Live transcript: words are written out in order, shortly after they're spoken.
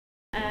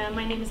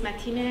My name is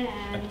Matineh,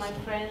 and my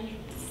friends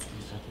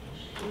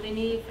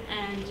Leneve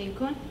and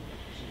Jingkung.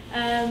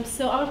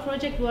 So our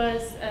project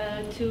was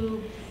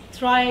to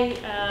try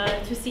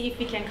to see if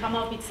we can come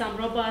up with some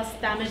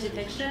robust damage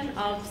detection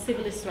of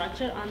civil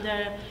structure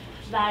under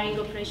varying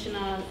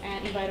operational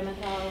and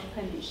environmental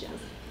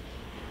conditions.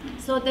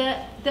 So the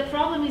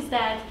problem is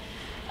that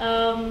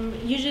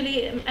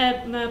usually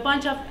a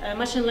bunch of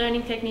machine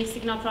learning techniques,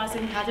 signal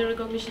processing, pattern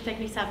recognition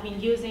techniques have been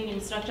using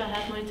in structural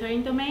health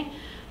monitoring domain,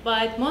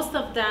 but most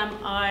of them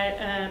are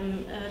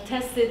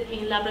tested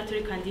in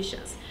laboratory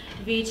conditions,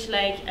 which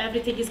like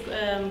everything is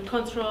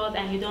controlled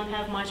and you don't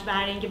have much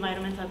varying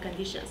environmental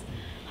conditions.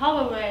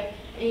 However,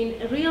 in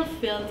real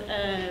field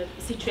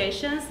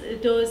situations,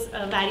 those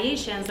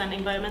variations and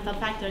environmental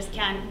factors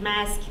can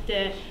mask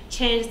the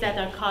changes that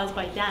are caused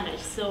by damage.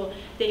 So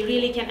they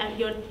really can,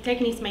 your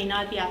techniques may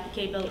not be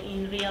applicable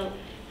in real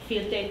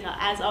field data,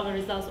 as our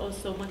results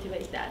also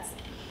motivate that.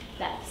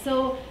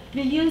 So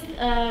we used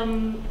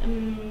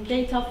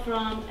data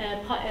from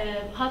a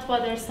hot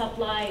water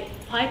supply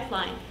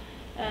pipeline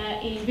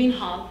in wind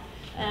hall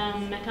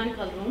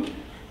mechanical room.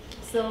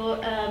 So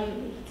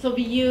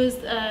we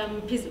used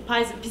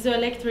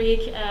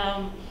piezoelectric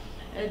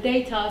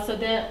data. So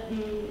the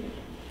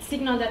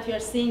signal that we are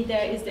seeing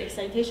there is the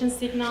excitation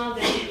signal.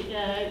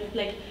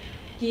 That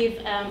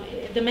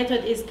the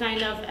method is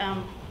kind of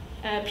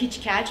pitch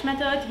catch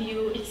method.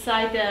 You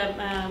excite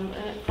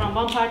from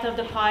one part of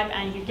the pipe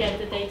and you get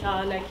the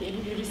data, like you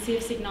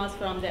receive signals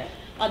from the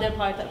other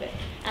part of it.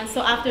 And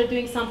so after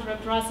doing some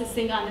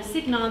processing on the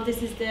signal,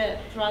 this is the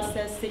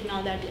process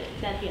signal that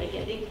we are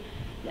getting.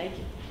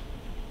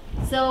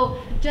 So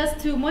just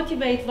to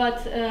motivate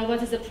what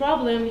is the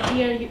problem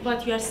here,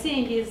 what you are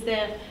seeing is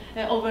the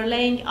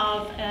overlaying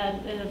of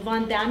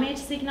one damage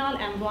signal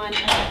and one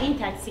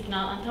intact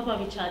signal on top of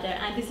each other,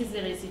 and this is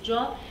the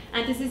residual,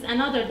 and this is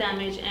another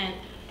damage and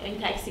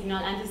intact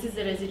signal, and this is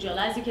the residual.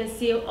 As you can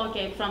see,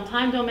 okay, from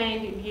time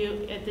domain,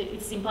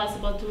 it's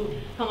impossible to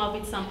come up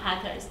with some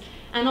patterns.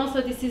 And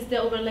also this is the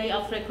overlay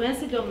of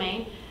frequency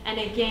domain, and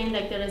again,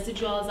 like the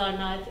residuals are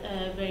not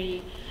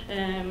very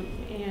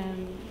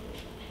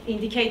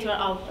indicator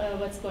of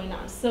what's going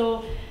on.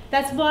 So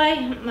that's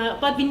why,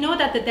 but we know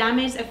that the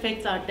damage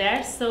effects are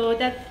there, so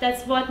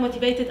that's what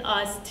motivated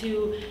us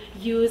to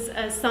use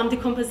some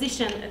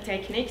decomposition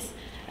techniques.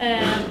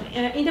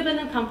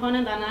 Independent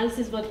component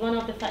analysis was one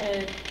of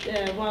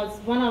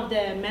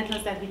the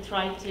methods that we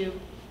tried to,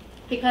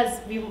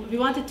 because we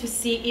wanted to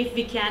see if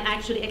we can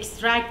actually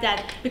extract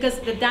that, because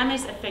the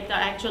damage effects are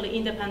actually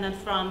independent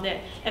from the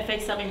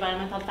effects of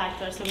environmental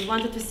factors. So we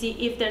wanted to see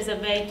if there's a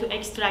way to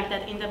extract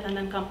that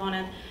independent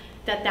component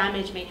that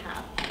damage may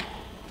have.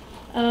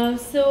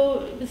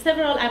 So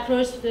several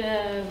approaches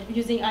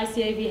using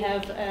ICA, we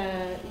have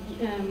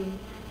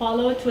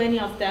followed 20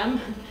 of them.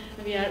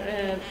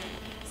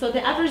 So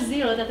the average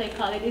zero that I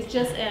call it is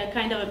just a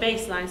kind of a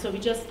baseline. So we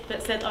just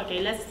said, okay,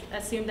 let's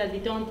assume that we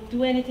don't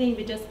do anything.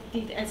 We just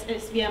did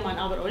SVM on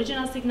our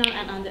original signal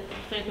and on the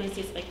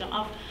frequency spectrum.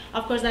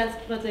 Of course, that's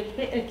what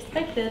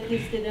expected.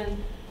 This didn't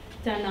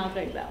turn out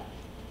very well.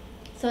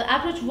 So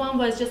approach one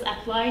was just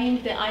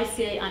applying the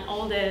ICA on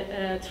all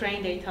the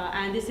train data.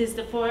 And this is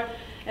the four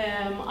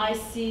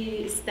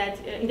ICs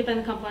that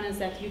independent components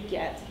that you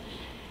get.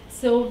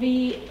 So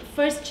we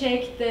first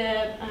checked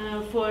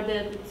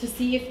to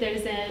see if there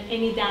is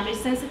any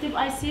damage-sensitive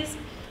ICs.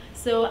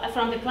 So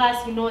from the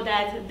class, you know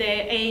that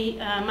the A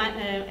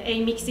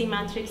mixing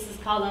matrices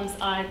columns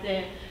are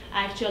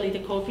actually the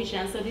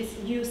coefficients. So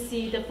you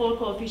see the four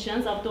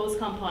coefficients of those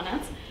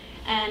components,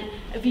 and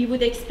we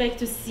would expect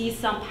to see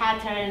some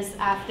patterns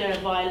after a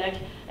while,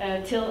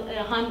 till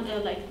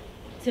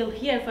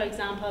here, for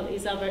example,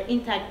 is our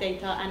intact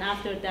data, and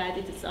after that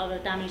it is our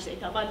damage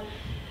data. But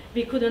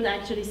we couldn't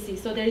actually see.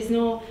 So there is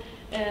no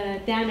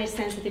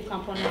damage-sensitive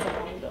components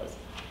among those.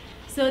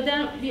 So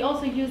then we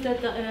also use that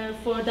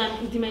for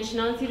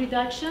dimensionality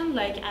reduction,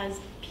 like as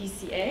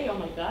PCA. Oh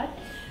my God.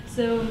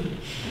 So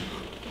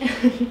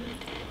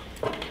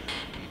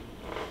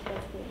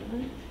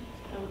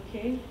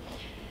okay.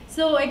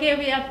 So again,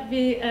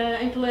 we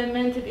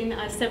implemented in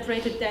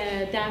separated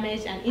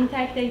damage and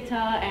intact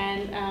data,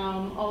 and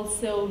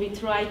also we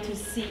tried to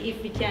see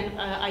if we can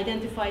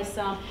identify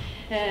some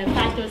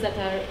factors that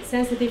are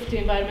sensitive to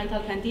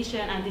environmental condition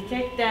and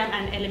detect them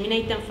and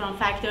eliminate them from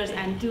factors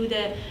and do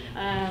the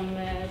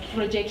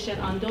projection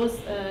on those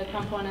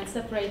components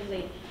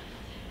separately.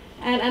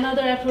 And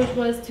another approach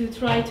was to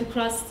try to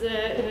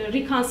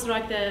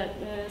reconstruct the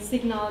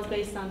signals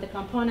based on the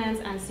components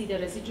and see the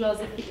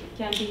residuals if it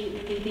can be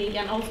leading,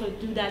 and also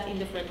do that in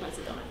the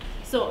frequency domain.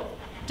 So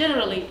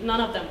generally, none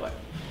of them work.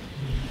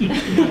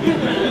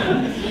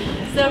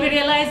 So we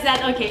realized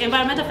that, okay,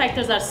 environmental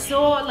factors are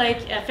so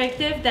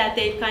effective that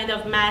they kind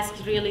of mask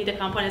really the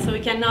component. So we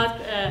cannot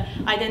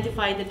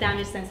identify the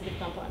damage-sensitive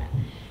component.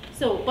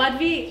 So, but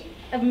we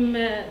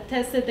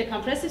tested the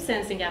compressive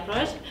sensing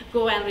approach.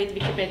 Go and read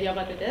Wikipedia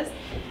about it is.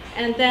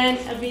 And then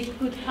we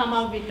could come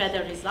up with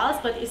better results,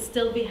 but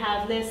still we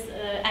have less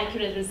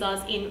accurate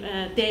results in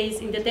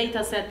the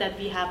data set that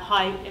we have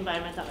high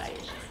environmental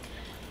variations.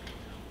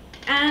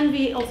 And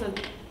we also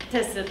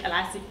tested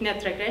elastic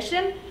net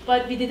regression,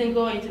 but we didn't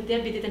go into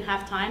depth. We didn't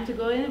have time to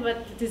go in,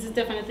 but this is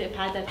definitely a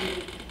path that we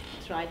will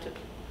try to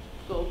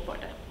go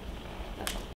further. That's all.